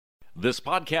This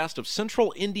podcast of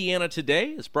Central Indiana Today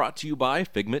is brought to you by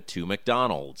Figment 2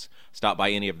 McDonald's. Stop by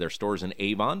any of their stores in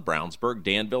Avon, Brownsburg,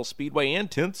 Danville, Speedway,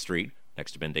 and 10th Street,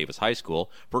 next to Ben Davis High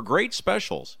School, for great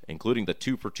specials, including the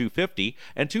 2 for $2.50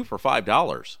 and 2 for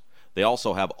 $5. They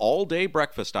also have all-day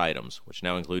breakfast items, which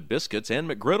now include biscuits and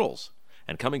McGriddles.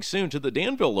 And coming soon to the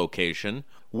Danville location,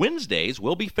 Wednesdays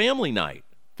will be family night.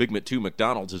 Figment 2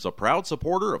 McDonald's is a proud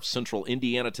supporter of Central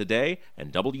Indiana Today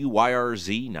and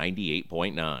WYRZ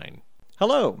 98.9.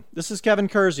 Hello, this is Kevin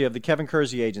Kersey of the Kevin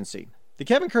Kersey Agency. The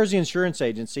Kevin Kersey Insurance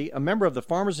Agency, a member of the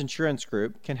Farmers Insurance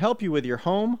Group, can help you with your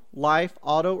home, life,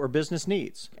 auto, or business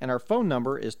needs. And our phone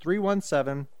number is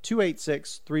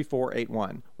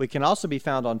 317-286-3481. We can also be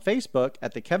found on Facebook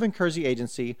at the Kevin Kersey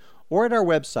Agency or at our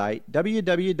website,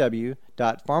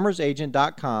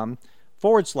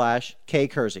 www.farmersagent.com/K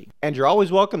Kersey. And you're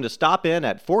always welcome to stop in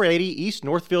at 480 East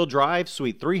Northfield Drive,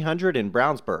 Suite 300 in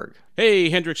Brownsburg. Hey,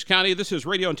 Hendricks County, this is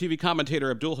radio and TV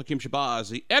commentator Abdul-Hakim Shabazz,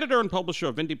 the editor and publisher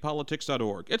of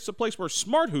IndyPolitics.org. It's the place where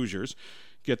smart Hoosiers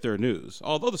get their news.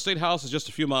 Although the State House is just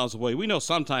a few miles away, we know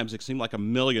sometimes it can seem like a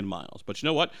million miles. But you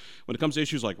know what? When it comes to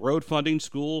issues like road funding,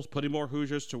 schools, putting more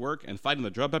Hoosiers to work, and fighting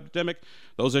the drug epidemic,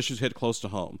 those issues hit close to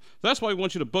home. That's why we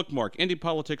want you to bookmark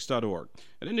IndyPolitics.org.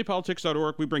 At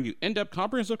IndyPolitics.org, we bring you in-depth,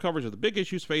 comprehensive coverage of the big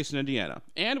issues facing Indiana.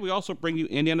 And we also bring you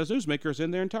Indiana's newsmakers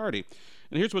in their entirety.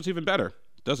 And here's what's even better.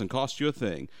 It doesn't cost you a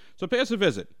thing. So pay us a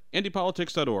visit.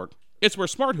 IndyPolitics.org. It's where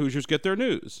smart Hoosiers get their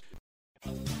news.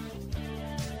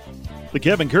 The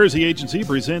Kevin Kersey Agency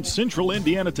presents Central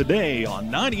Indiana Today on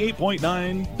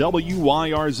 98.9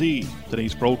 WYRZ.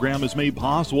 Today's program is made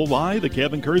possible by the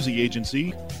Kevin Kersey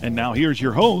Agency. And now here's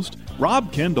your host,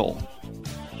 Rob Kendall.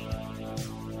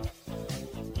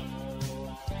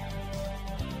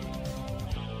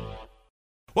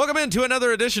 Welcome into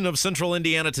another edition of Central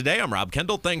Indiana Today. I'm Rob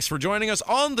Kendall. Thanks for joining us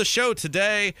on the show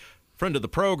today. Friend of the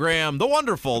program, the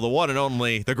wonderful, the one and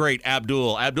only, the great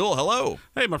Abdul. Abdul, hello.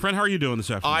 Hey, my friend, how are you doing this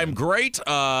afternoon? I'm great.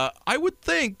 I would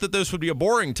think that this would be a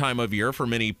boring time of year for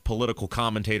many political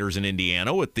commentators in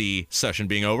Indiana with the session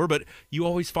being over, but you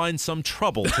always find some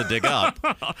trouble to dig up.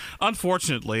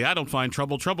 Unfortunately, I don't find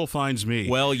trouble. Trouble finds me.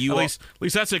 Well, At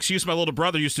least that's the excuse my little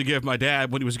brother used to give my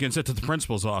dad when he was getting sent to the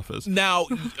principal's office. Now,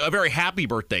 a very happy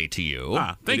birthday to you.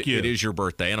 Thank you. It is your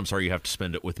birthday, and I'm sorry you have to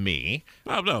spend it with me.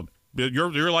 Oh, no.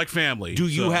 You're like family. Do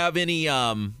you have any,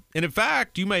 and in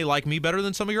fact, you may like me better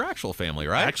than some of your actual family,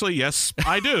 right? Actually, yes,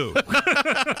 I do.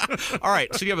 All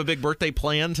right, so you have a big birthday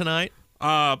plan tonight?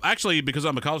 Actually, because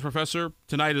I'm a college professor,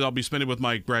 tonight I'll be spending with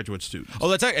my graduate students. Oh,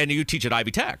 that's right. And you teach at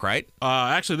Ivy Tech, right?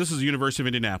 Actually, this is the University of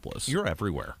Indianapolis. You're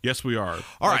everywhere. Yes, we are.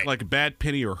 All right. Like a bad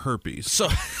penny or herpes. So...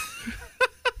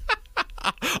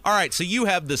 All right, so you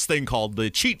have this thing called the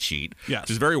cheat sheet, yes,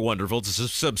 which is very wonderful. It's a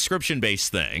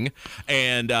subscription-based thing,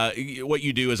 and what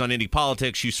you do is on Indy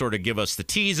Politics, you sort of give us the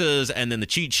teases, and then the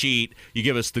cheat sheet, you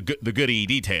give us the goody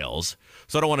details.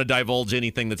 So I don't want to divulge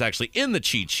anything that's actually in the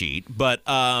cheat sheet, but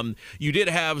you did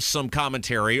have some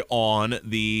commentary on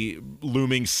the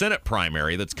looming Senate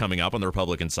primary that's coming up on the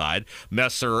Republican side.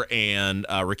 Messer and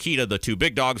Rakita, the two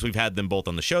big dogs, we've had them both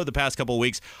on the show the past couple of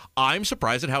weeks. I'm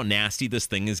surprised at how nasty this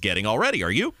thing is getting already. Are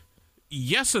you?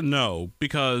 Yes and no,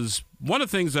 because one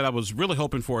of the things that I was really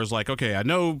hoping for is like, okay, I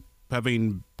know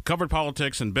having covered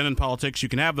politics and been in politics, you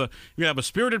can have a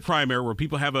spirited primary where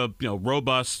people have a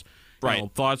robust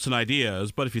thoughts and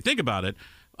ideas. But if you think about it,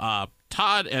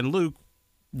 Todd and Luke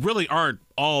really aren't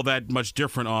all that much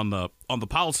different on the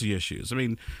policy issues. I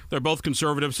mean, they're both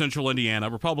conservative, Central Indiana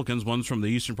Republicans. One's from the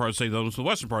eastern part of the state, the other's from the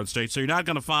western part of the state. So you're not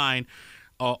going to find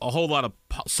a whole lot of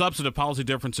substantive policy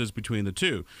differences between the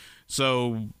two.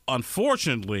 So,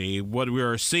 unfortunately, what we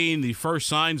are seeing the first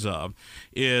signs of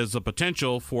is the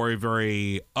potential for a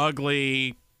very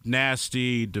ugly,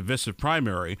 nasty, divisive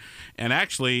primary. And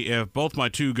actually, if both my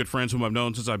two good friends whom I've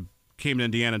known since I came to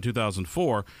Indiana in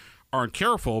 2004 aren't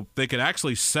careful, they could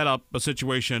actually set up a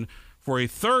situation for a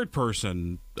third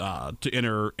person to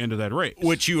enter into that race.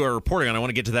 Which you are reporting on. I want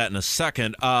to get to that in a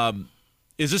second.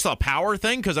 Is this a power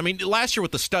thing? Because, I mean, last year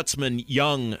with the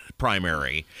Stutzman-Young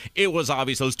primary, it was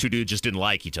obvious those two dudes just didn't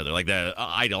like each other. Like, they're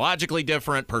ideologically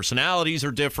different, personalities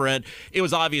are different. It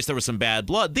was obvious there was some bad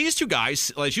blood. These two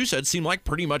guys, as you said, seem like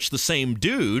pretty much the same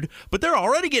dude, but they're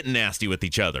already getting nasty with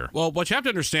each other. Well, what you have to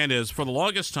understand is, for the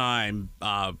longest time,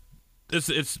 this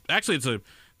is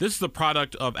the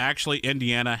product of actually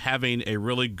Indiana having a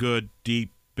really good,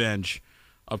 deep bench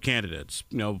of candidates.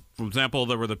 For example,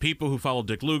 there were the people who followed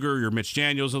Dick Lugar, your Mitch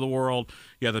Daniels of the world.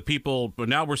 Yeah, the people, but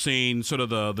now we're seeing sort of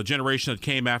the generation that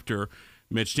came after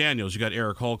Mitch Daniels. You got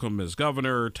Eric Holcomb as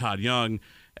governor, Todd Young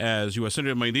as U.S.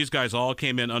 Senator. I mean, these guys all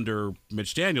came in under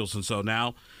Mitch Daniels, and so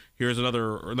now here's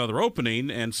another opening,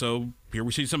 and so here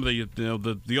we see some of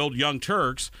the old young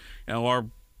Turks, are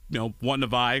wanting to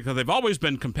vie because they've always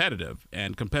been competitive,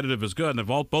 and competitive is good, and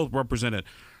they've both represented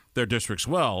their districts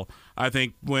well. I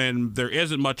think when there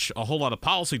isn't a whole lot of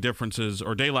policy differences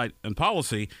or daylight in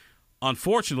policy,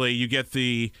 unfortunately, you get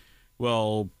you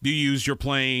use your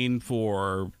plane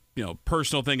for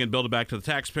personal thing and build it back to the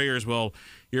taxpayers. Well,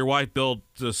 your wife built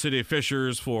the city of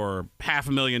Fishers for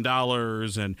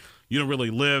 $500,000, and you don't really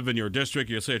live in your district.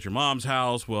 You stay at your mom's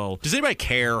house. Well, does anybody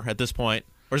care at this point?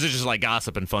 Or is it just like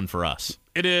gossip and fun for us?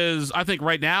 It is. I think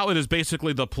right now it is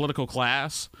basically the political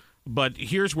class. But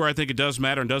here's where I think it does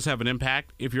matter and does have an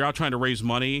impact. If you're out trying to raise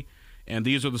money and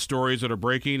these are the stories that are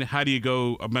breaking, how do you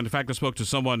go? In fact, I spoke to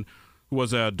someone who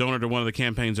was a donor to one of the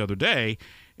campaigns the other day,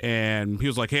 and he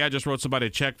was like, hey, I just wrote somebody a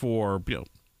check for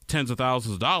tens of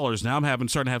thousands of dollars. Now I'm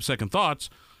starting to have second thoughts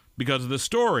because of this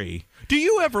story. Do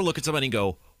you ever look at somebody and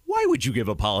go, why would you give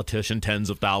a politician tens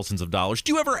of thousands of dollars?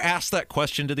 Do you ever ask that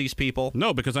question to these people?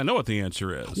 No, because I know what the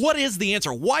answer is. What is the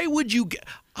answer? Why would you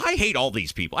I hate all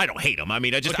these people. I don't hate them. I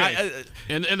mean, Okay.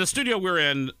 In the studio we're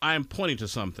in, I am pointing to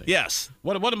something. Yes.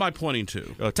 What am I pointing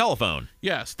to? A telephone.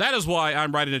 Yes. That is why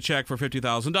I'm writing a check for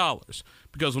 $50,000.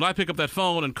 Because when I pick up that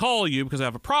phone and call you because I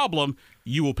have a problem,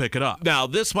 you will pick it up. Now,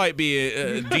 this might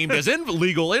be deemed as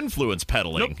legal influence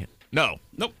peddling. Nope,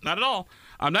 not at all.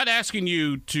 I'm not asking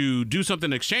you to do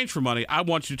something in exchange for money. I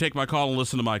want you to take my call and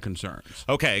listen to my concerns.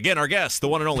 Okay, again, our guest, the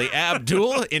one and only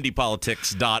Abdul,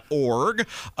 IndyPolitics.org.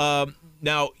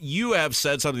 Now, you have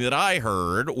said something that I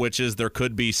heard, which is there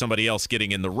could be somebody else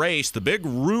getting in the race. The big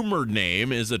rumored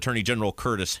name is Attorney General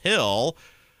Curtis Hill.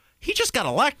 He just got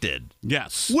elected.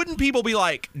 Yes. Wouldn't people be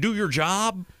like, do your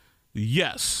job?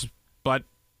 Yes, but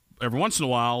every once in a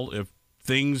while, if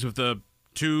the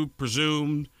two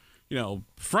presumed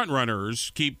front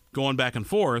runners keep going back and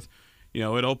forth,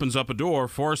 it opens up a door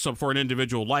for an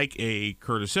individual like a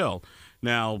Curtis Hill.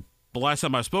 Now, the last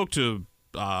time I spoke to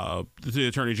the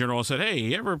Attorney General, I said, hey,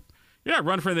 you're not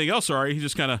running for anything else, are you? He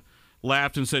just kind of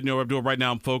laughed and said, Abdul, right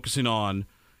now I'm focusing on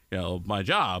my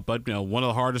job. But one of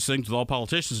the hardest things that all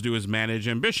politicians do is manage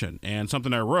ambition. And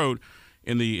something I wrote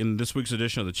in this week's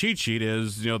edition of the cheat sheet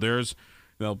is, there's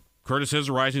Curtis is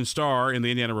a rising star in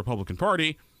the Indiana Republican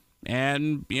Party.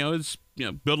 And, it's,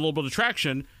 build a little bit of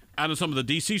traction out of some of the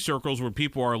D.C. circles where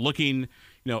people are looking,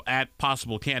 at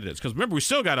possible candidates. Because remember, we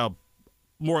still got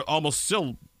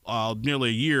nearly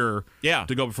a year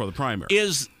to go before the primary.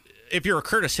 If you're a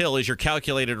Curtis Hill, is your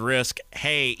calculated risk,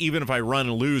 hey, even if I run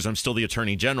and lose, I'm still the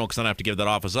Attorney General because I don't have to give that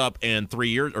office up. And 3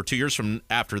 years or 2 years from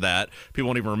after that, people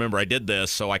won't even remember I did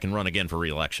this, so I can run again for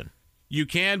re-election. You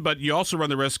can, but you also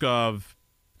run the risk of,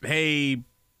 hey,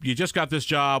 you just got this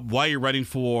job. Why are you running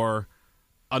for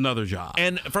another job?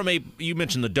 And you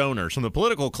mentioned the donors. From the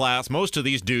political class, most of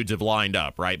these dudes have lined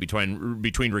up, right, between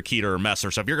Rokita or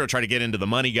Messer. So if you're going to try to get into the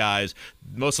money guys,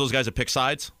 most of those guys have picked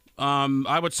sides?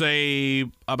 I would say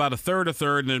about a third,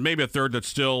 and then maybe a third that's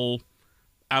still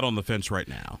out on the fence right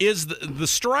now. Is the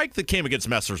strike that came against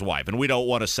Messer's wife, and we don't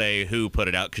want to say who put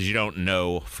it out because you don't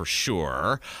know for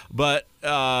sure, but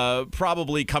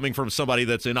probably coming from somebody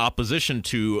that's in opposition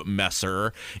to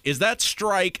Messer, is that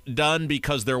strike done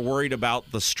because they're worried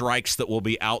about the strikes that will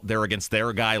be out there against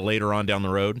their guy later on down the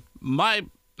road?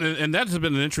 And that has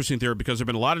been an interesting theory because there have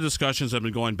been a lot of discussions that have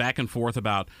been going back and forth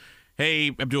about,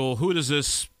 hey, Abdul, who does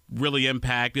this really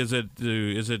impact? Was it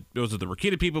the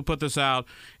Rokita people put this out?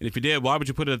 And if you did, why would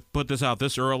you put this out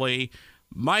this early?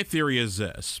 My theory is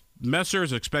this. Messer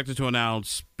is expected to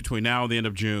announce between now and the end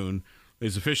of June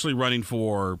he's officially running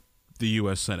for the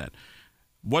U.S. Senate.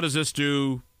 What does this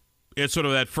do? It's sort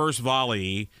of that first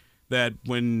volley that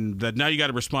now you got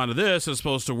to respond to this as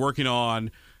opposed to working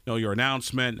on your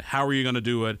announcement. How are you going to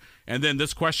do it? And then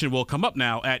this question will come up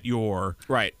now at your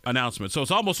announcement. So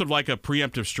it's almost sort of like a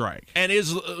preemptive strike. And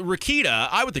is Rokita,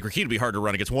 I would think Rokita would be hard to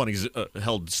run against. One, he's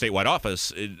held statewide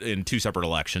office in two separate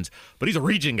elections, but he's a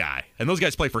region guy. And those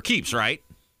guys play for keeps, right?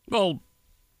 Well,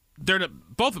 they're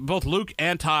both Luke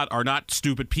and Todd are not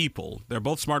stupid people. They're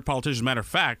both smart politicians. Matter of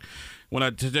fact,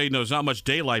 today there's not much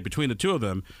daylight between the two of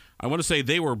them. I want to say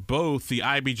they were both the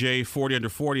IBJ 40 under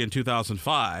 40 in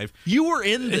 2005. You were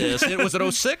in this. Was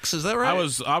it 06? Is that right?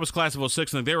 I was class of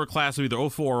 06, and they were class of either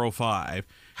 04 or 05.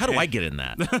 How do I get in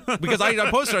that? Because I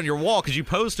posted on your wall because you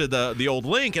posted the old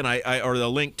link or the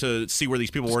link to see where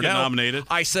these people were now nominated.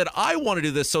 I said I want to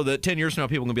do this so that 10 years from now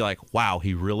people can be like, wow,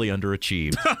 he really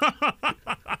underachieved.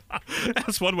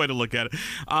 That's one way to look at it.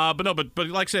 But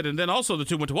like I said, and then also the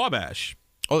two went to Wabash.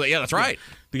 Oh, yeah, that's right.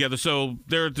 Together. So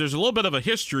there's a little bit of a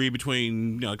history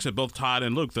between, like I said, both Todd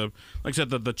and Luke. Like I said,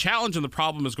 the challenge and the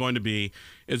problem is going to be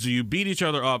is you beat each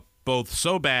other up both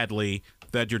so badly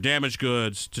that your damaged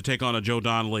goods to take on a Joe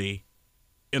Donnelly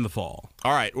in the fall.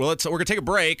 All right, well, we're going to take a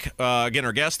break. Again,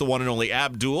 our guest, the one and only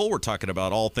Abdul. We're talking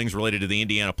about all things related to the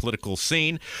Indiana political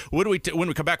scene. When we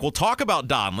come back, we'll talk about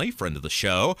Donnelly, friend of the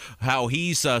show, how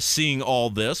he's seeing all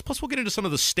this. Plus, we'll get into some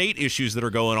of the state issues that are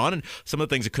going on and some of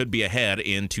the things that could be ahead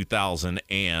in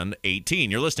 2018.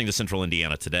 You're listening to Central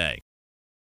Indiana Today.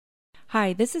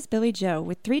 Hi, this is Billy Joe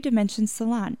with 3 Dimensions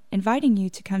Salon, inviting you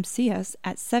to come see us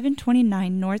at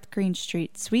 729 North Green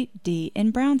Street, Suite D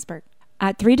in Brownsburg.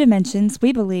 At 3 Dimensions,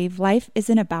 we believe life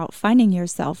isn't about finding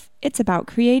yourself, it's about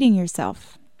creating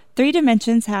yourself. 3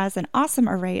 Dimensions has an awesome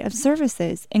array of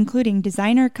services, including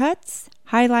designer cuts,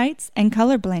 highlights, and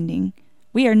color blending.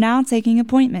 We are now taking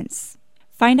appointments.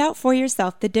 Find out for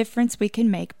yourself the difference we can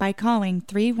make by calling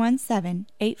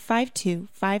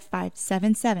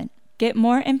 317-852-5577. Get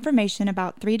more information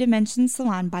about 3 Dimensions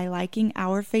Salon by liking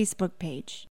our Facebook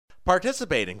page.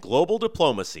 Participate in global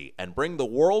diplomacy and bring the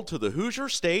world to the Hoosier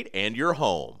State and your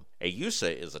home.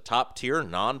 AUSA is a top-tier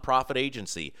nonprofit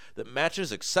agency that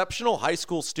matches exceptional high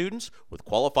school students with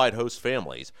qualified host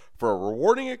families for a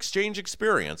rewarding exchange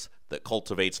experience that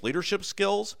cultivates leadership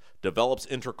skills, develops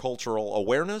intercultural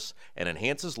awareness, and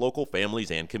enhances local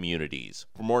families and communities.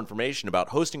 For more information about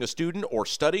hosting a student or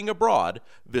studying abroad,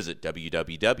 visit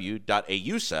www.ausa.org.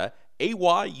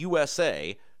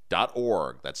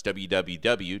 That's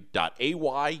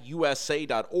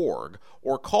www.ayusa.org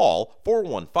or call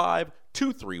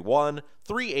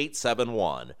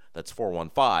 415-231-3871. That's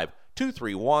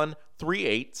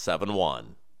 415-231-3871.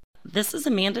 This is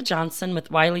Amanda Johnson with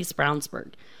Wiley's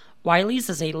Brownsburg. Wiley's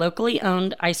is a locally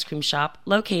owned ice cream shop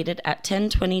located at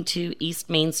 1022 East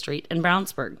Main Street in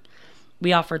Brownsburg.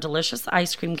 We offer delicious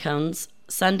ice cream cones,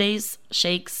 sundaes,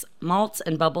 shakes, malts,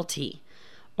 and bubble tea.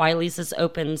 Wiley's is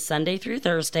open Sunday through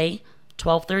Thursday,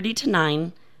 12:30 to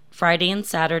 9, Friday and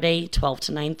Saturday, 12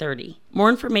 to 9:30. More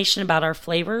information about our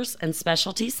flavors and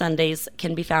specialty sundaes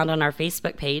can be found on our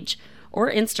Facebook page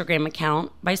or Instagram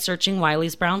account by searching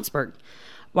Wiley's Brownsburg.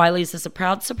 Wiley's is a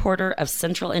proud supporter of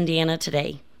Central Indiana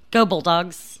Today. Go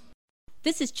Bulldogs!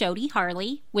 This is Jody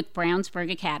Harley with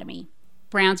Brownsburg Academy.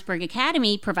 Brownsburg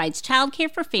Academy provides childcare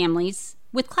for families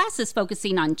with classes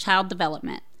focusing on child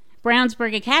development.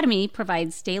 Brownsburg Academy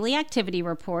provides daily activity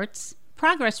reports,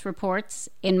 progress reports,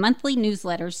 and monthly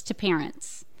newsletters to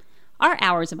parents. Our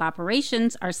hours of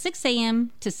operations are 6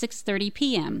 a.m. to 6:30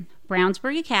 p.m.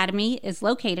 Brownsburg Academy is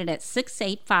located at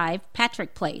 685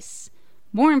 Patrick Place.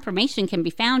 More information can be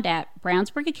found at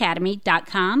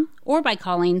brownsburgacademy.com or by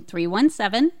calling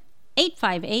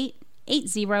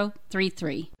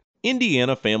 317-858-8033.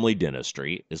 Indiana Family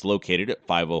Dentistry is located at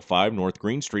 505 North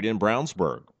Green Street in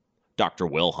Brownsburg. Dr.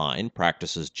 Will Hine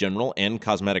practices general and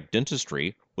cosmetic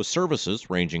dentistry with services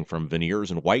ranging from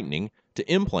veneers and whitening to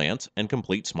implants and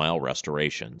complete smile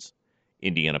restorations.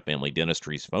 Indiana Family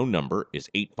Dentistry's phone number is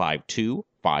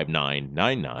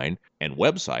 852-5999 and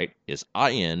website is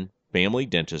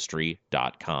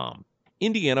infamilydentistry.com.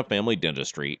 Indiana Family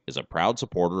Dentistry is a proud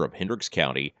supporter of Hendricks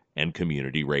County and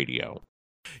community radio.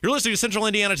 You're listening to Central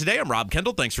Indiana Today. I'm Rob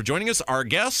Kendall. Thanks for joining us. Our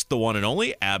guest, the one and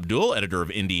only Abdul, editor of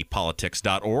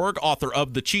IndyPolitics.org, author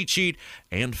of The Cheat Sheet,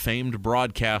 and famed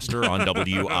broadcaster on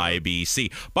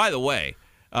WIBC. By the way,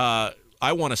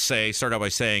 I want to start out by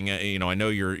saying, I know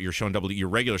you're showing your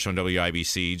regular show on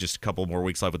WIBC, just a couple more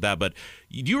weeks left with that, but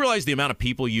do you realize the amount of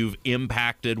people you've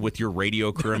impacted with your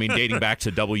radio career? I mean, dating back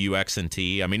to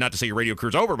WXNT. I mean, not to say your radio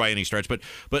career's over by any stretch, but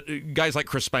guys like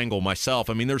Chris Spangle, myself,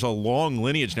 I mean, there's a long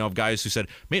lineage now of guys who said,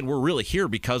 man, we're really here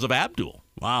because of Abdul.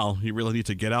 Wow, you really need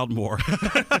to get out more.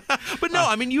 But no,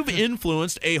 I mean, you've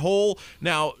influenced a whole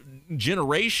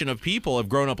generation of people have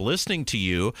grown up listening to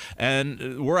you,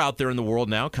 and we're out there in the world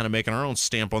now kind of making our own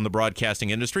stamp on the broadcasting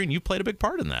industry, and you've played a big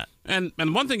part in that. And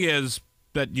one thing is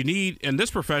that you need in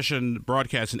this profession,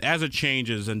 broadcasting, as it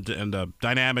changes and the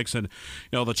dynamics and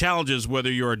the challenges,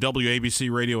 whether you're a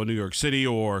WABC radio in New York City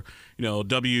or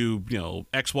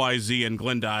XYZ in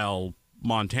Glendale,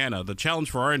 Montana, the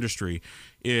challenge for our industry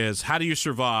is how do you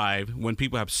survive when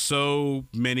people have so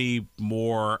many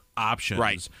more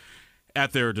options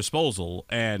at their disposal.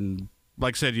 And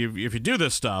like I said, if you do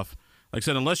this stuff, like I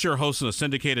said, unless you're hosting a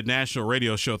syndicated national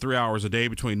radio show 3 hours a day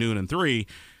between noon and 3,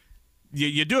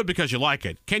 you do it because you like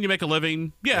it. Can you make a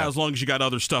living? Yeah, as long as you got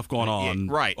other stuff going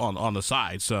on on the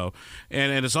side. So,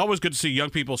 and it's always good to see young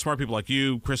people, smart people like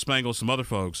you, Chris Spangle, some other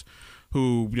folks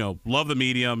who love the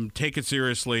medium, take it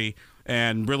seriously,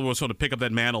 and really will sort of pick up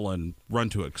that mantle and run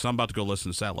to it, because I'm about to go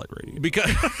listen to satellite radio.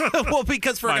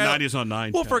 Because for a guy, 90s on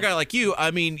 9. Well, for a guy like you,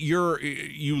 I mean,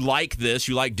 you like this,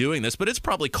 you like doing this, but it's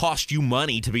probably cost you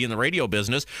money to be in the radio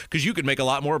business, because you could make a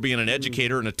lot more being an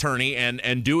educator, an attorney,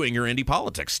 and doing your indie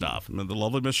politics stuff. And the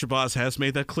lovely Mr. Shabazz has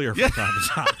made that clear from time to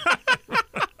time.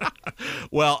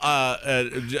 Well,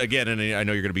 again, and I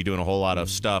know you're going to be doing a whole lot of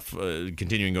stuff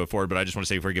continuing going forward, but I just want to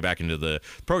say before we get back into the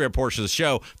program portion of the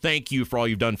show, thank you for all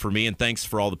you've done for me, and thanks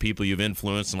for all the people you've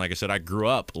influenced. And like I said, I grew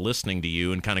up listening to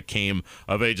you and kind of came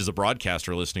of age as a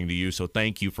broadcaster listening to you, so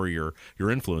thank you for your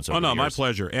influence over the years. My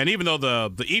pleasure. And even though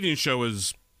the evening show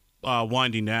is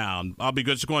winding down, I'll be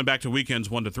just going back to weekends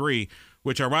 1 to 3,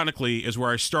 which ironically is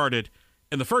where I started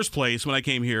in the first place when I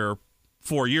came here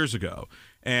 4 years ago.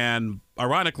 And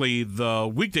ironically, the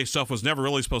weekday stuff was never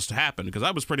really supposed to happen, because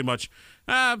I was pretty much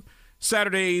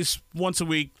Saturdays once a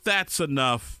week. That's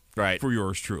enough for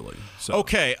yours truly. So.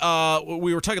 Okay,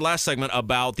 we were talking last segment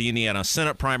about the Indiana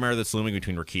Senate primary that's looming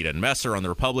between Rokita and Messer on the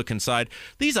Republican side.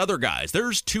 These other guys,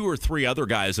 there's 2 or 3 other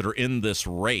guys that are in this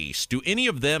race. Do any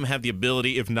of them have the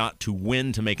ability, if not to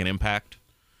win, to make an impact?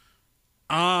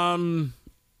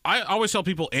 I always tell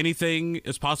people anything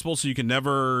is possible, so you can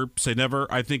never say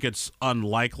never. I think it's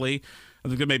unlikely. I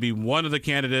think there may be one of the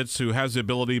candidates who has the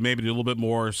ability maybe to do a little bit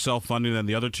more self-funding than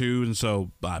the other 2, and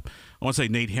so I want to say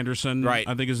Nate Henderson, I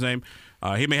think his name.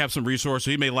 He may have some resources.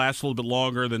 He may last a little bit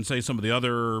longer than, say, some of the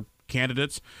other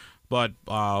candidates. But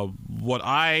what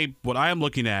I am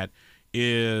looking at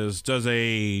is, does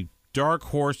a dark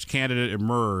horse candidate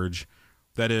emerge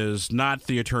that is not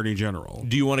the Attorney General?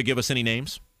 Do you want to give us any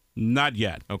names? Not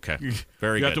yet. Okay.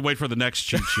 Very good. You have to wait for the next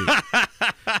cheat sheet,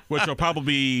 which will probably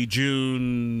be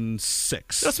June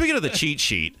 6th. Now, speaking of the cheat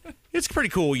sheet, it's pretty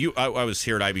cool. I was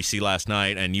here at IBC last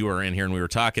night, and you were in here, and we were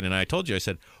talking, and I told you, I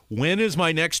said, when is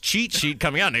my next cheat sheet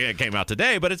coming out? And it came out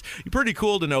today, but it's pretty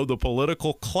cool to know the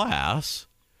political class.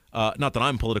 Not that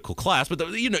I'm political class, but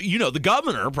the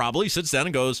governor probably sits down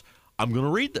and goes, I'm going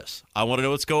to read this. I want to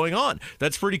know what's going on.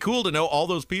 That's pretty cool to know all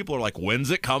those people are like,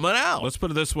 when's it coming out? Let's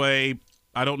put it this way.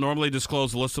 I don't normally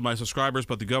disclose the list of my subscribers,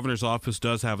 but the governor's office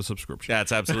does have a subscription.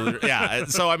 That's absolutely, yeah.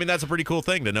 So, I mean, that's a pretty cool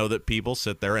thing to know that people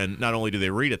sit there and not only do they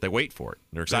read it, they wait for it.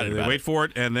 They're excited about it. They wait for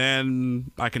it, and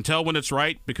then I can tell when it's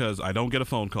right because I don't get a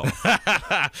phone call.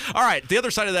 All right, the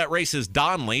other side of that race is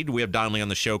Donnelly. We have Donnelly on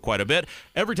the show quite a bit.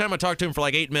 Every time I talk to him for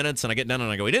like 8 minutes, and I get done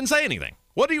and I go, he didn't say anything.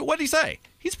 What did he say?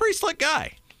 He's a pretty slick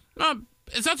guy.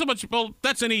 It's not so much, well,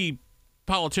 that's any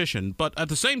politician, but at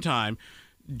the same time,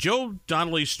 Joe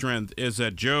Donnelly's strength is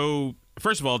that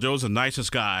first of all, Joe's the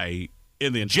nicest guy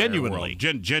in the entire world.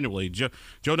 Genuinely. Joe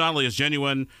Donnelly is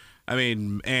genuine. I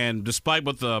mean, and despite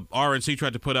what the RNC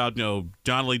tried to put out,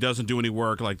 Donnelly doesn't do any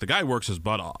work. Like, the guy works his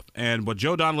butt off. And what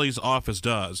Joe Donnelly's office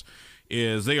does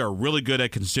is they are really good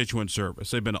at constituent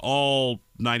service. They've been all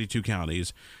 92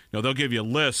 counties. They'll give you a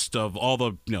list of all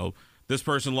the, this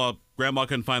person, grandma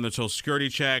couldn't find the Social Security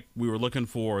check. We were looking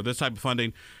for this type of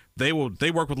funding. They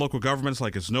work with local governments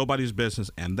like it's nobody's business,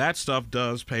 and that stuff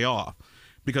does pay off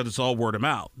because it's all word of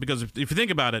mouth. Because if you think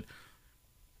about it,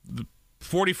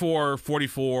 44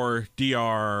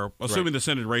 DR, assuming the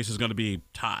Senate race is going to be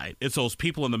tied, it's those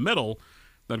people in the middle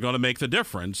that are going to make the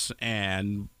difference,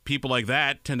 and people like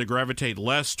that tend to gravitate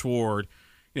less toward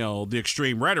the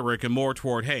extreme rhetoric and more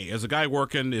toward, hey, is the guy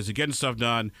working? Is he getting stuff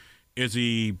done? Is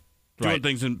he doing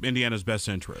things in Indiana's best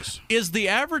interest? Is the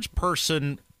average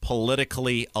person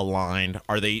politically aligned?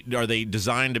 Are they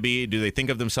designed to be? Do they think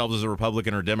of themselves as a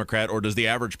Republican or Democrat, or does the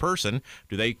average person,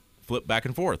 do they flip back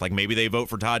and forth? Like, maybe they vote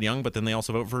for Todd Young, but then they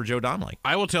also vote for Joe Donnelly.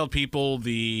 I will tell people,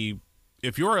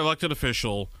 if you're an elected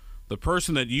official, the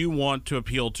person that you want to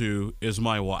appeal to is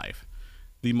my wife,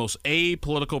 the most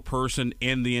apolitical person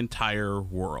in the entire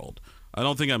world. I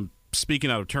don't think I'm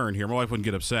speaking out of turn here. My wife wouldn't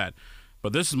get upset,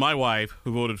 but this is my wife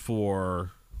who voted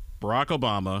for Barack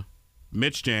Obama,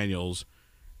 Mitch Daniels,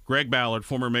 Greg Ballard,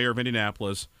 former mayor of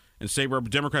Indianapolis, and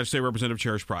Democratic State Representative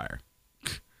Cherish Pryor.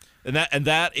 And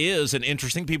that is an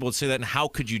interesting. People would say that, and how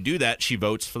could you do that? She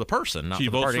votes for the person, not for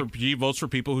the party. She votes for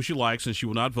people who she likes, and she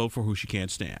will not vote for who she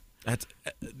can't stand.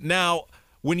 Now,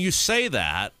 when you say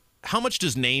that, how much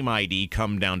does name ID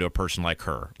come down to a person like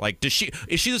her? Like, is she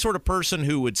the sort of person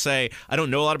who would say, I don't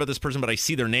know a lot about this person, but I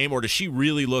see their name, or does she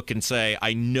really look and say,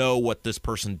 I know what this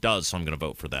person does, so I'm going to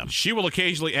vote for them? She will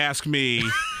occasionally ask me,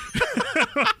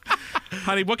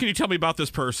 honey, what can you tell me about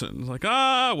this person? Like,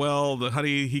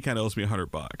 honey, he kind of owes me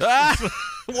 $100.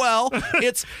 Well,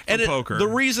 it's poker. The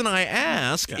reason I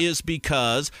ask is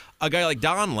because a guy like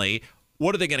Donnelly,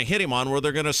 what are they going to hit him on? Where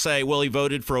they're going to say, well, he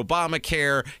voted for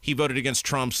Obamacare, he voted against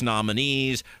Trump's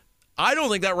nominees. I don't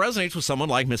think that resonates with someone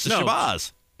like Mrs.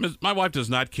 Shabazz. My wife does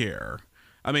not care.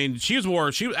 I mean, she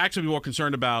would actually be more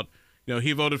concerned about,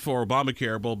 he voted for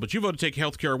Obamacare, but you voted to take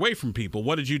health care away from people.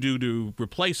 What did you do to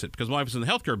replace it? Because my wife is in the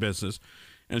healthcare business,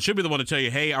 and she'll be the one to tell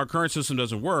you, hey, our current system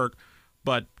doesn't work,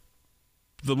 but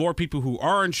the more people who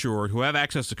are insured, who have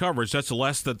access to coverage, that's the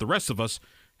less that the rest of us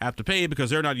have to pay because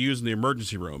they're not using the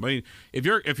emergency room. I mean, if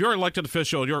you're an elected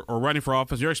official or running for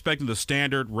office, you're expecting the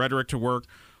standard rhetoric to work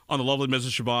on the lovely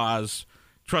Mrs. Shabazz.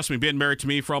 Trust me, being married to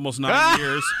me for almost 9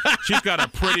 years, she's got a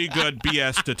pretty good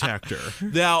BS detector.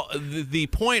 Now, the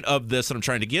point of this that I'm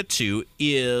trying to get to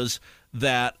is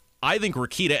that I think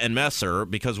Rokita and Messer,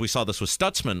 because we saw this with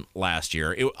Stutzman last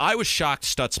year, I was shocked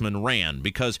Stutzman ran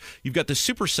because you've got this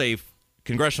super safe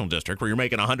congressional district where you're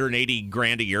making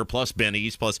 $180,000 a year plus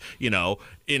bennies plus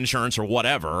insurance or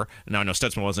whatever. Now I know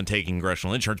Stutzman wasn't taking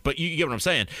congressional insurance, but you get what I'm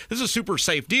saying. This is a super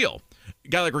safe deal. A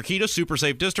guy like Rokita, super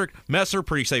safe district. Messer,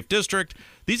 pretty safe district.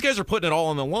 These guys are putting it all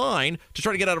on the line to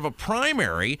try to get out of a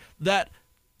primary that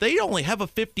they only have a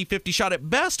 50-50 shot at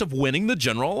best of winning the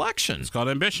general election. It's called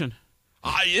ambition.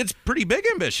 It's pretty big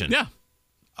ambition. Yeah.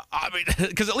 I mean,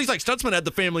 because at least like Stutzman had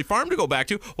the family farm to go back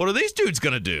to. What are these dudes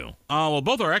going to do? Well,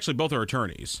 both are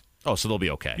attorneys. Oh, so they'll be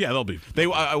okay. Yeah, they'll be.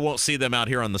 I won't see them out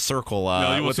here on the circle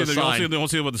no, you with the sign. You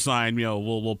won't see them with the sign.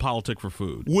 We'll politic for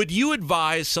food. Would you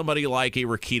advise somebody like a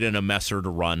Rokita and a Messer to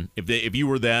run if you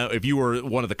were them? If you were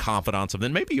one of the confidants of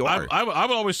them, maybe you are. I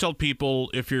would always tell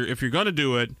people if you're going to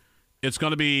do it, it's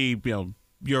going to be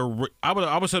I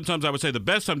would say the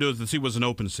best time to do it is to see what's an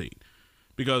open seat,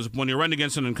 because when you're running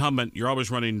against an incumbent, you're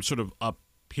always running sort of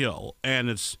uphill, and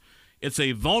it's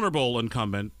a vulnerable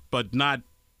incumbent, but not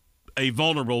a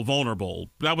vulnerable,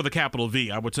 not with a capital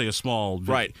V. I would say a small V.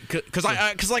 Right, because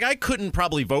I couldn't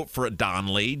probably vote for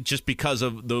Donnelly just because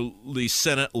of the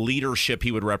Senate leadership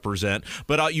he would represent.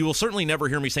 But you will certainly never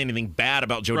hear me say anything bad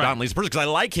about Joe Donnelly as a person, because I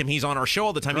like him. He's on our show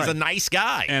all the time. He's a nice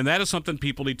guy, and that is something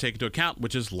people need to take into account,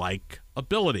 which is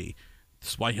likability.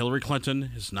 This is why Hillary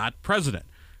Clinton is not president.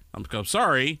 I'm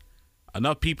sorry.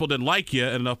 Enough people didn't like you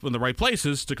and enough in the right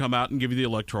places to come out and give you the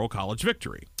Electoral College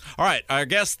victory. All right, our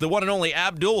guest, the one and only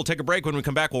Abdul. We'll take a break. When we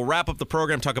come back, we'll wrap up the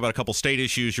program, talk about a couple state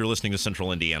issues. You're listening to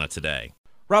Central Indiana Today.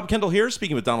 Rob Kendall here,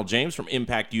 speaking with Donald James from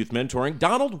Impact Youth Mentoring.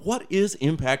 Donald, what is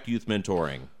Impact Youth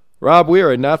Mentoring? Rob, we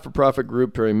are a not-for-profit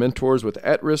group pairing mentors with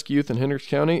at-risk youth in Hendricks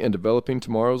County and developing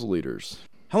tomorrow's leaders.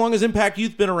 How long has Impact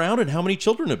Youth been around, and how many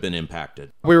children have been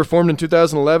impacted? We were formed in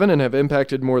 2011 and have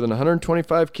impacted more than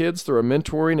 125 kids through our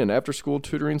mentoring and after-school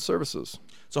tutoring services.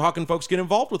 So how can folks get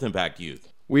involved with Impact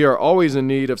Youth? We are always in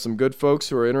need of some good folks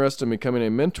who are interested in becoming a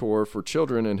mentor for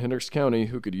children in Hendricks County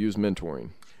who could use mentoring.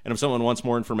 And if someone wants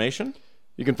more information?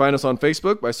 You can find us on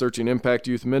Facebook by searching Impact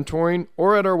Youth Mentoring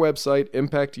or at our website,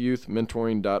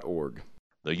 impactyouthmentoring.org.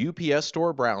 The UPS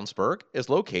Store Brownsburg is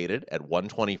located at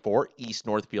 124 East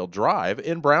Northfield Drive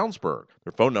in Brownsburg.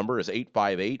 Their phone number is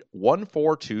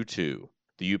 858-1422.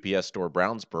 The UPS Store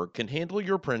Brownsburg can handle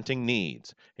your printing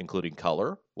needs, including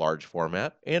color, large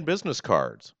format, and business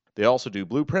cards. They also do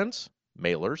blueprints,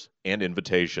 mailers, and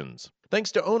invitations.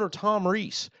 Thanks to owner Tom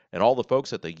Reese and all the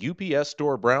folks at the UPS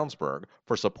Store Brownsburg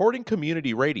for supporting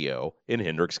community radio in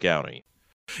Hendricks County.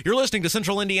 You're listening to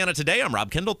Central Indiana Today. I'm Rob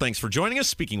Kendall. Thanks for joining us,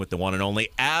 speaking with the one and only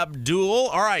Abdul.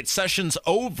 All right, session's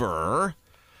over.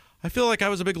 I feel like I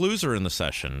was a big loser in the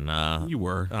session. You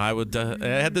were. I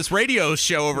had this radio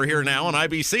show over here now on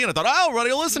IBC, and I thought, oh, everybody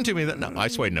will listen to me. No, I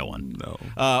swayed no one. No.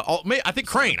 I think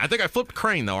Crane. I think I flipped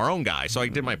Crane, though, our own guy, so I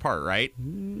did my part, right?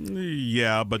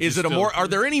 Yeah, but are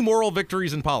there any moral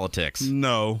victories in politics?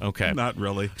 No. Okay. Not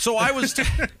really. So I was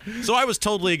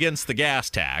totally against the gas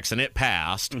tax, and it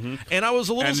passed. Mm-hmm. And I was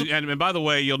a little. And by the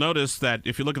way, you'll notice that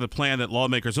if you look at the plan that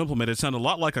lawmakers implemented, it sounded a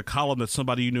lot like a column that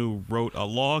somebody you knew wrote a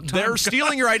long time ago. They're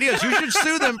stealing your ideas. You should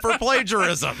sue them for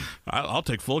plagiarism. I'll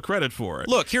take full credit for it.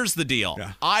 Look, here's the deal.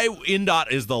 Yeah.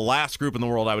 INDOT is the last group in the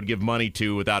world I would give money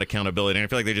to without accountability, and I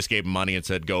feel like they just gave money and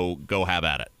said, go have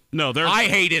at it. No, I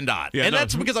hate INDOT,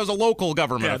 that's because I was a local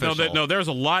government official. No, there's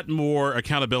a lot more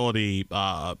accountability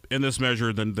in this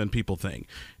measure than people think.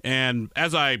 And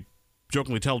as I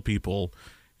jokingly tell people,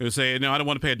 they say, no, I don't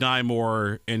want to pay a dime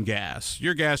more in gas.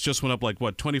 Your gas just went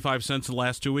up 25 cents in the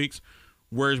last 2 weeks?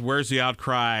 Where's the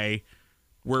outcry?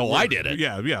 I did it.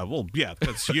 Yeah, well, yeah,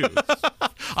 that's you.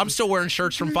 I'm still wearing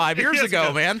shirts from 5 years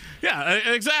ago, man. Yeah,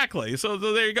 exactly. So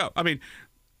there you go. I mean,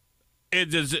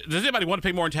 does anybody want to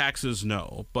pay more in taxes?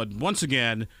 No. But once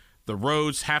again, the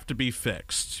roads have to be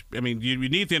fixed. I mean, you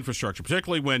need the infrastructure,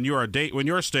 particularly when you're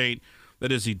a state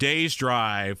that is a day's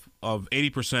drive of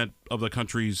 80% of the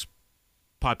country's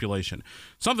population.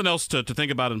 Something else to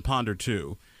think about and ponder,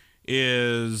 too,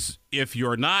 is if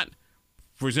you're not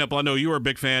for example, I know you were a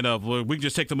big fan of, well, we can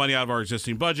just take the money out of our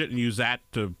existing budget and use that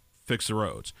to fix the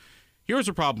roads. Here's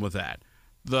the problem with that.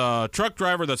 The truck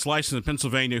driver that's licensed in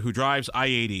Pennsylvania who drives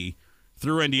I-80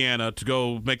 through Indiana to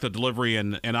go make the delivery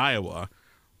in Iowa,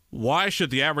 why should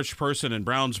the average person in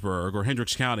Brownsburg or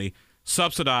Hendricks County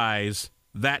subsidize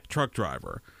that truck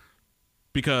driver?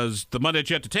 Because the money that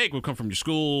you have to take will come from your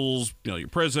schools, your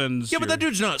prisons. Yeah, but that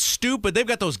dude's not stupid. They've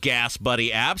got those Gas Buddy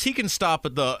apps. He can stop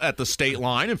at the state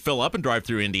line and fill up and drive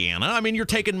through Indiana. I mean, you're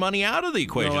taking money out of the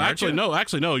equation.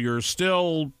 No.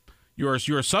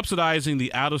 You're subsidizing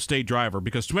the out-of-state driver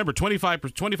because remember, 25 to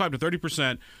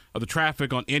 30% of the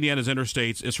traffic on Indiana's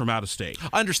interstates is from out of state.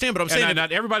 I understand, but I'm saying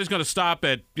not everybody's going to stop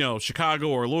at Chicago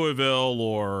or Louisville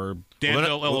or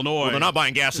Danville, Illinois. Well, they're not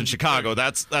buying gas in Chicago.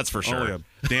 That's for sure. Oh, yeah.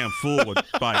 Damn fool would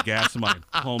buy gas in my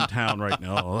hometown right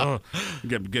now.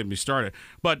 Getting me started.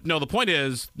 But no, the point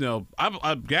is,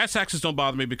 gas taxes don't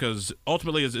bother me because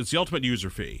ultimately it's the ultimate user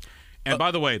fee. And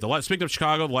by the way, speaking of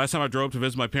Chicago, the last time I drove to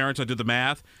visit my parents, I did the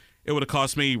math. It would have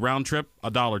cost me round trip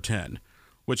 $1.10,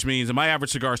 which means that my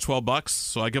average cigar is $12.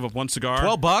 So I give up one cigar.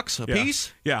 $12 a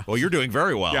piece? Yeah. Well, you're doing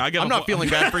very well. Yeah, I'm not feeling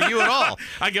bad for you at all.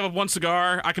 I give up one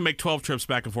cigar. I can make 12 trips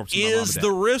back and forth. To my mom and Is dad.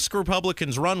 the risk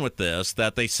Republicans run with this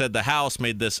that they said the House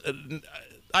made this?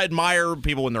 I admire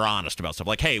people when they're honest about stuff.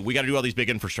 Like, hey, we got to do all these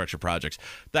big infrastructure projects.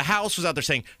 The House was out there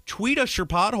saying, tweet us your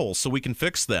potholes so we can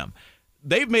fix them.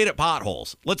 They've made it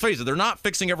potholes. Let's face it, they're not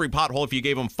fixing every pothole if you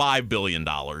gave them $5 billion.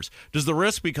 Does the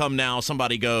risk become now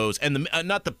somebody goes, and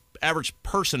not the average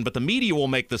person, but the media will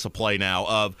make this a play now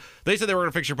of, they said they were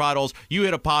going to fix your potholes, you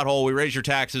hit a pothole, we raise your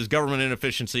taxes, government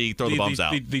inefficiency, throw the bums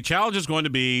out. The challenge is going to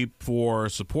be for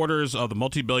supporters of the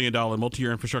multi-billion-dollar,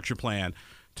 multi-year infrastructure plan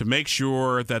to make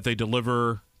sure that they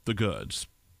deliver the goods,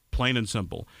 plain and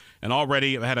simple. And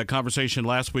already I had a conversation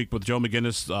last week with Joe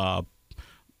McGinnis,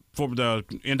 former the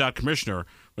NDOT commissioner,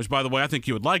 which, by the way, I think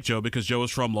you would like Joe because Joe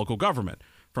is from local government.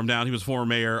 He was former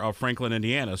mayor of Franklin,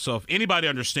 Indiana. So if anybody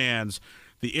understands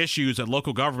the issues that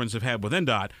local governments have had with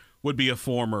NDOT, would be a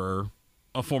former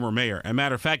mayor. And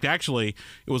matter of fact, actually,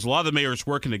 it was a lot of the mayors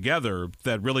working together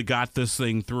that really got this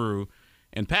thing through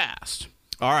and passed.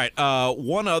 All right.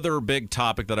 One other big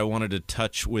topic that I wanted to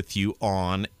touch with you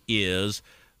on is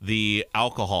the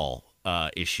alcohol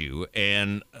issue,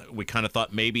 and we kind of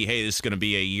thought maybe, hey, this is going to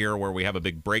be a year where we have a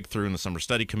big breakthrough in the summer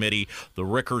study committee. The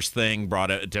Rickers thing brought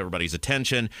it to everybody's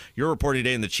attention. You're reporting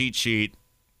today in the cheat sheet,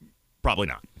 probably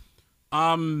not.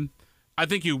 I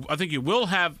think you will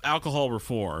have alcohol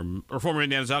reform of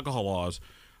Indiana's alcohol laws,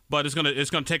 but it's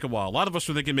gonna take a while. A lot of us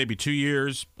are thinking maybe 2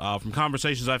 years. From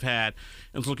conversations I've had,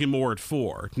 it's looking more at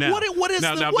 4. Now, what is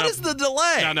the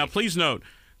delay? Now, please note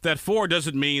that 4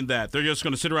 doesn't mean that they're just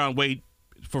going to sit around and wait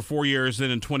for 4 years, then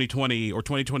in 2020 or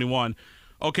 2021,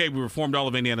 okay, we reformed all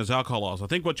of Indiana's alcohol laws. I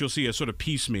think what you'll see is sort of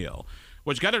piecemeal.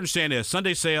 What you got to understand is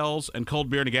Sunday sales and cold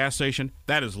beer in a gas station,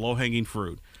 that is low-hanging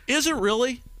fruit. Is it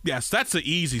really? Yes, that's the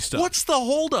easy stuff. What's the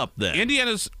holdup then?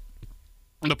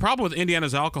 The problem with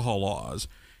Indiana's alcohol laws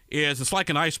is it's like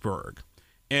an iceberg.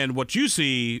 And what you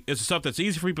see is the stuff that's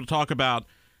easy for people to talk about,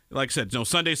 like I said,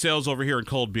 Sunday sales over here in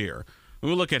cold beer.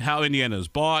 When we look at how Indiana is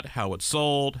bought, how it's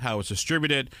sold, how it's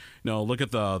distributed, look at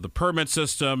the permit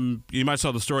system. You might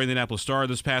saw the story in the Indianapolis Star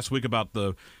this past week about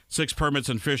the 6 permits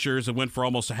in Fishers that went for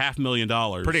almost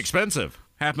 $500,000. Pretty expensive.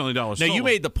 $500,000. Now, you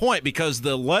made the point because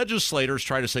the legislators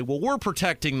try to say, well, we're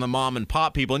protecting the mom and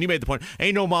pop people. And you made the point,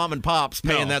 ain't no mom and pops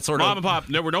paying that sort of. Mom and pop.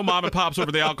 There were no mom and pops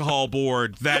over the alcohol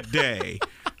board that day.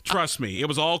 Trust me. It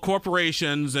was all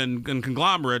corporations and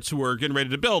conglomerates who were getting ready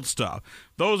to build stuff.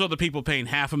 Those are the people paying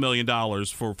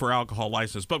 $500,000 for alcohol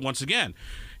license. But once again,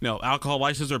 alcohol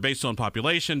licenses are based on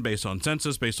population, based on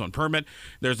census, based on permit.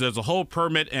 There's a whole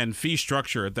permit and fee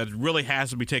structure that really has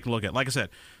to be taken a look at. Like I said,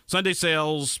 Sunday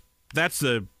sales, that's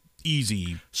the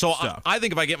easy stuff. I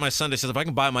think if I get my Sunday sales, if I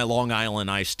can buy my Long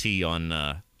Island iced tea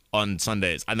on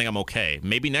Sundays, I think I'm okay.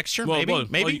 Maybe next year,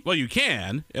 maybe. Well, you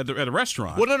can at a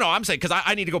restaurant. Well, no, I'm saying because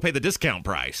I need to go pay the discount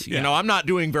price. Yeah. I'm not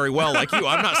doing very well like you.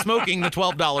 I'm not smoking the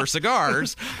 $12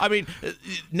 cigars. I mean,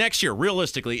 next year,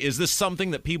 realistically, is this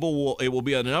something that it will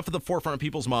be enough at the forefront of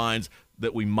people's minds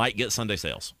that we might get Sunday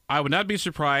sales? I would not be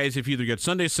surprised if you either get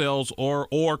Sunday sales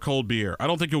or cold beer. I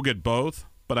don't think you'll get both,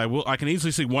 but I can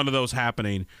easily see one of those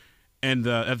happening at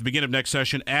the beginning of next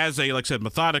session as they, like I said,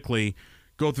 methodically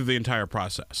go through the entire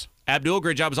process. Abdul,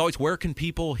 great job as always. Where can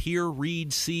people hear,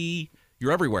 read, see?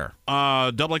 You're everywhere. Like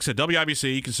I said,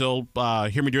 WIBC. You can still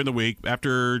hear me during the week.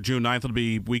 After June 9th, it'll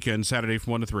be weekend, Saturday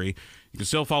from 1 to 3. You can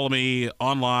still follow me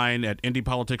online at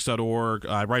indypolitics.org.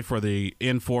 I write for the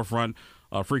In Forefront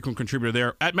a frequent contributor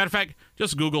there. As a matter of fact,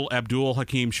 just Google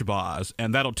Abdul-Hakim Shabazz,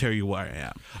 and that'll tell you where I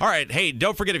am. All right. Hey,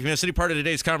 don't forget, if you missed any part of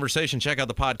today's conversation, check out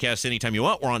the podcast anytime you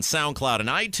want. We're on SoundCloud and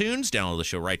iTunes. Download the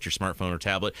show right to your smartphone or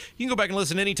tablet. You can go back and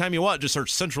listen anytime you want. Just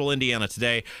search Central Indiana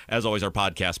Today. As always, our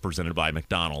podcast presented by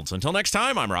McDonald's. Until next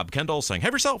time, I'm Rob Kendall saying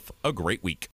have yourself a great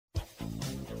week.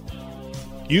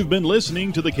 You've been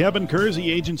listening to the Kevin Kersey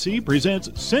Agency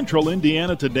presents Central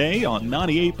Indiana Today on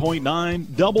 98.9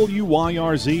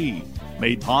 WYRZ.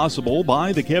 Made possible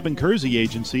by the Kevin Kersey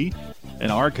Agency.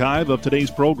 An archive of today's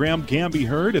program can be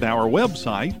heard at our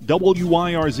website,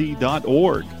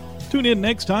 wyrz.org. Tune in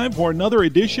next time for another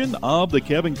edition of the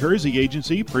Kevin Kersey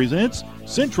Agency presents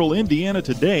Central Indiana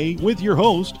Today with your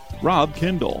host, Rob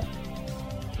Kendall.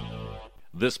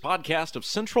 This podcast of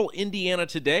Central Indiana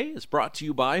Today is brought to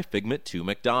you by Figment 2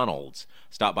 McDonald's.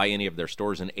 Stop by any of their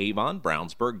stores in Avon,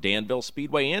 Brownsburg, Danville,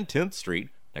 Speedway, and 10th Street,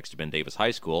 next to Ben Davis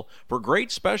High School, for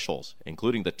great specials,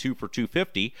 including the 2 for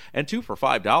 $2.50 and 2 for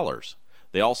 $5.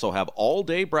 They also have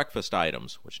all-day breakfast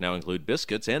items, which now include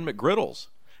biscuits and McGriddles.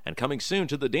 And coming soon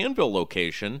to the Danville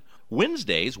location,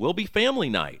 Wednesdays will be family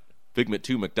night. Figment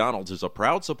 2 McDonald's is a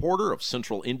proud supporter of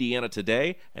Central Indiana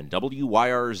Today and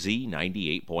WYRZ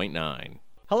 98.9.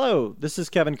 Hello, this is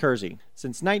Kevin Kersey.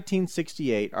 Since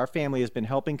 1968, our family has been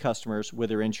helping customers with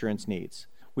their insurance needs.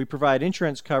 We provide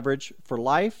insurance coverage for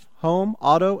life, home,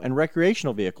 auto, and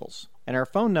recreational vehicles. And our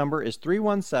phone number is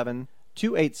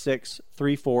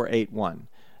 317-286-3481.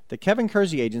 The Kevin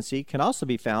Kersey Agency can also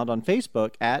be found on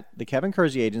Facebook at The Kevin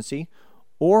Kersey Agency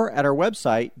or at our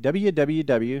website,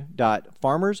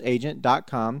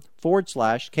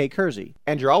 www.farmersagent.com/kkersey.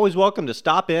 And you're always welcome to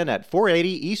stop in at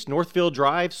 480 East Northfield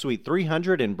Drive, Suite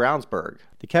 300 in Brownsburg.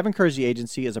 The Kevin Kersey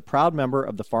Agency is a proud member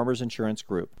of the Farmers Insurance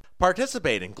Group.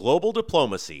 Participate in global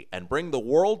diplomacy and bring the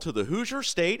world to the Hoosier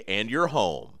State and your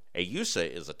home. AUSA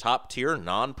is a top-tier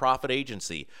nonprofit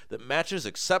agency that matches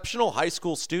exceptional high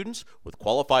school students with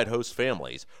qualified host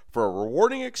families for a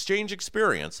rewarding exchange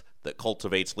experience that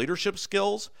cultivates leadership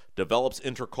skills, develops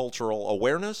intercultural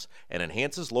awareness, and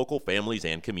enhances local families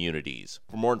and communities.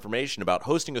 For more information about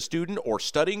hosting a student or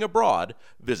studying abroad,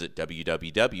 visit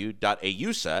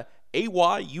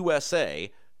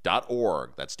www.ayusa.org.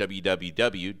 That's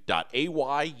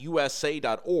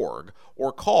www.ayusa.org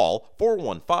or call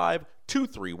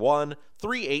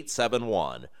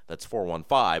 415-231-3871. That's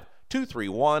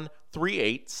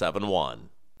 415-231-3871.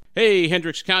 Hey,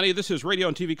 Hendricks County, this is radio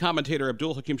and TV commentator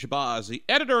Abdul-Hakim Shabazz, the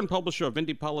editor and publisher of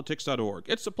IndyPolitics.org.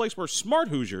 It's the place where smart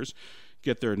Hoosiers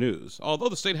get their news. Although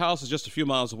the State House is just a few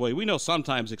miles away, we know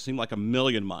sometimes it can seem like a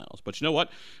million miles. But you know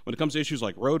what? When it comes to issues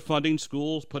like road funding,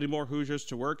 schools, putting more Hoosiers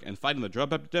to work, and fighting the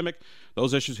drug epidemic,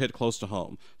 those issues hit close to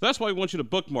home. That's why we want you to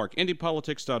bookmark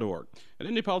IndyPolitics.org. At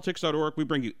IndyPolitics.org, we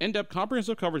bring you in-depth,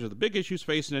 comprehensive coverage of the big issues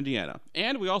facing Indiana.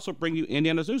 And we also bring you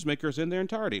Indiana's newsmakers in their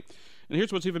entirety. And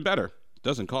here's what's even better. It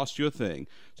doesn't cost you a thing.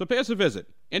 So pay us a visit.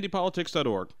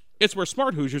 IndyPolitics.org. It's where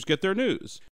smart Hoosiers get their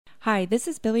news. Hi, this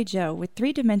is Billy Joe with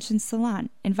 3 Dimensions Salon,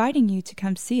 inviting you to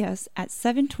come see us at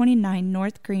 729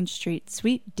 North Green Street,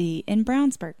 Suite D in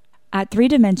Brownsburg. At 3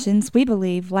 Dimensions, we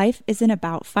believe life isn't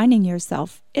about finding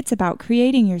yourself, it's about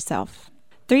creating yourself.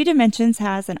 3 Dimensions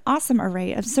has an awesome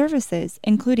array of services,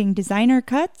 including designer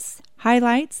cuts,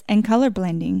 highlights, and color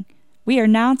blending. We are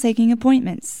now taking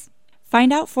appointments.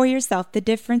 Find out for yourself the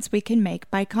difference we can make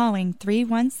by calling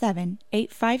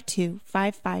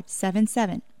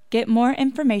 317-852-5577. Get more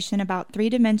information about 3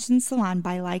 Dimensions Salon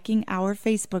by liking our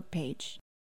Facebook page.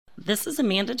 This is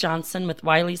Amanda Johnson with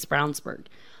Wiley's Brownsburg.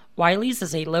 Wiley's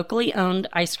is a locally owned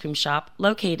ice cream shop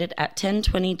located at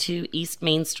 1022 East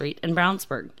Main Street in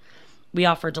Brownsburg. We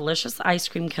offer delicious ice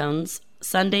cream cones,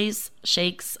 sundaes,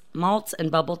 shakes, malts, and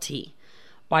bubble tea.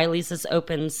 Wiley's is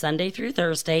open Sunday through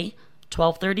Thursday,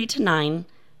 12:30 to 9,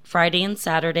 Friday and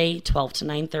Saturday, 12 to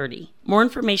 9:30. More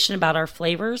information about our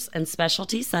flavors and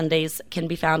specialty sundaes can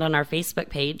be found on our Facebook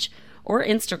page or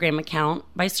Instagram account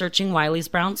by searching Wiley's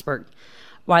Brownsburg.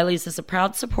 Wiley's is a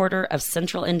proud supporter of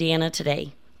Central Indiana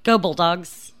Today. Go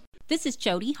Bulldogs! This is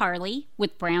Jody Harley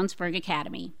with Brownsburg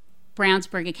Academy.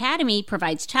 Brownsburg Academy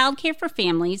provides childcare for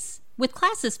families with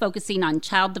classes focusing on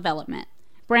child development.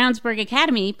 Brownsburg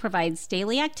Academy provides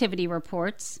daily activity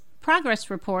reports, progress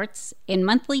reports, and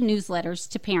monthly newsletters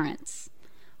to parents.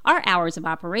 Our hours of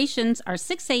operations are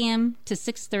 6 a.m. to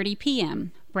 6:30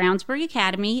 p.m. Brownsburg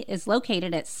Academy is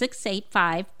located at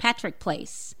 685 Patrick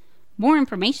Place. More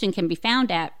information can be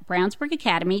found at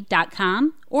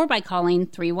brownsburgacademy.com or by calling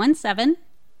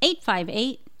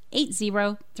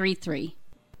 317-858-8033.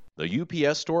 The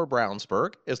UPS Store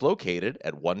Brownsburg is located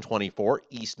at 124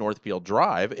 East Northfield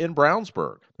Drive in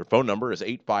Brownsburg. Their phone number is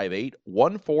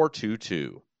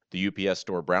 858-1422. The UPS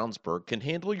Store Brownsburg can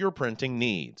handle your printing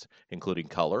needs, including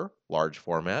color, large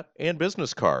format, and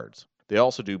business cards. They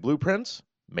also do blueprints,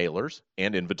 mailers,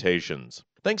 and invitations.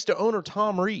 Thanks to owner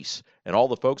Tom Reese and all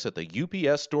the folks at the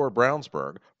UPS Store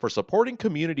Brownsburg for supporting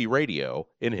community radio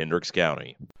in Hendricks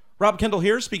County. Rob Kendall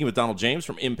here, speaking with Donald James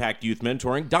from Impact Youth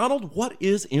Mentoring. Donald, what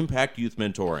is Impact Youth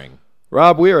Mentoring?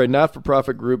 Rob, we are a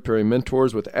not-for-profit group pairing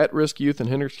mentors with at-risk youth in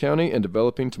Hendricks County and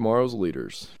developing tomorrow's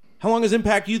leaders. How long has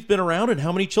Impact Youth been around, and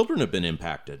how many children have been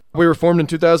impacted? We were formed in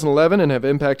 2011 and have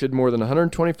impacted more than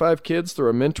 125 kids through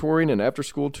our mentoring and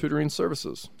after-school tutoring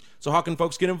services. So how can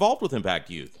folks get involved with Impact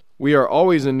Youth? We are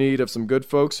always in need of some good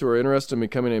folks who are interested in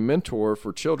becoming a mentor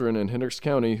for children in Hendricks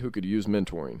County who could use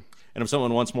mentoring. And if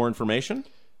someone wants more information?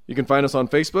 You can find us on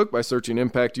Facebook by searching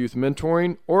Impact Youth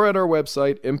Mentoring or at our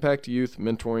website,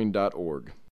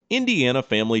 impactyouthmentoring.org. Indiana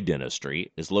Family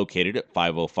Dentistry is located at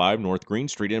 505 North Green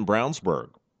Street in Brownsburg.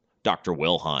 Dr.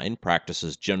 Will Hine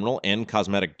practices general and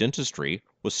cosmetic dentistry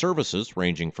with services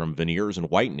ranging from veneers and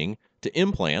whitening to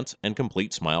implants and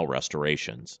complete smile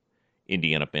restorations.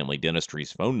 Indiana Family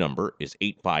Dentistry's phone number is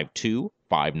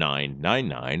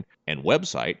 852-5999 and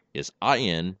website is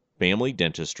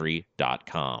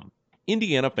infamilydentistry.com.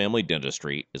 Indiana Family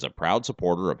Dentistry is a proud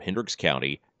supporter of Hendricks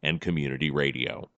County and community radio.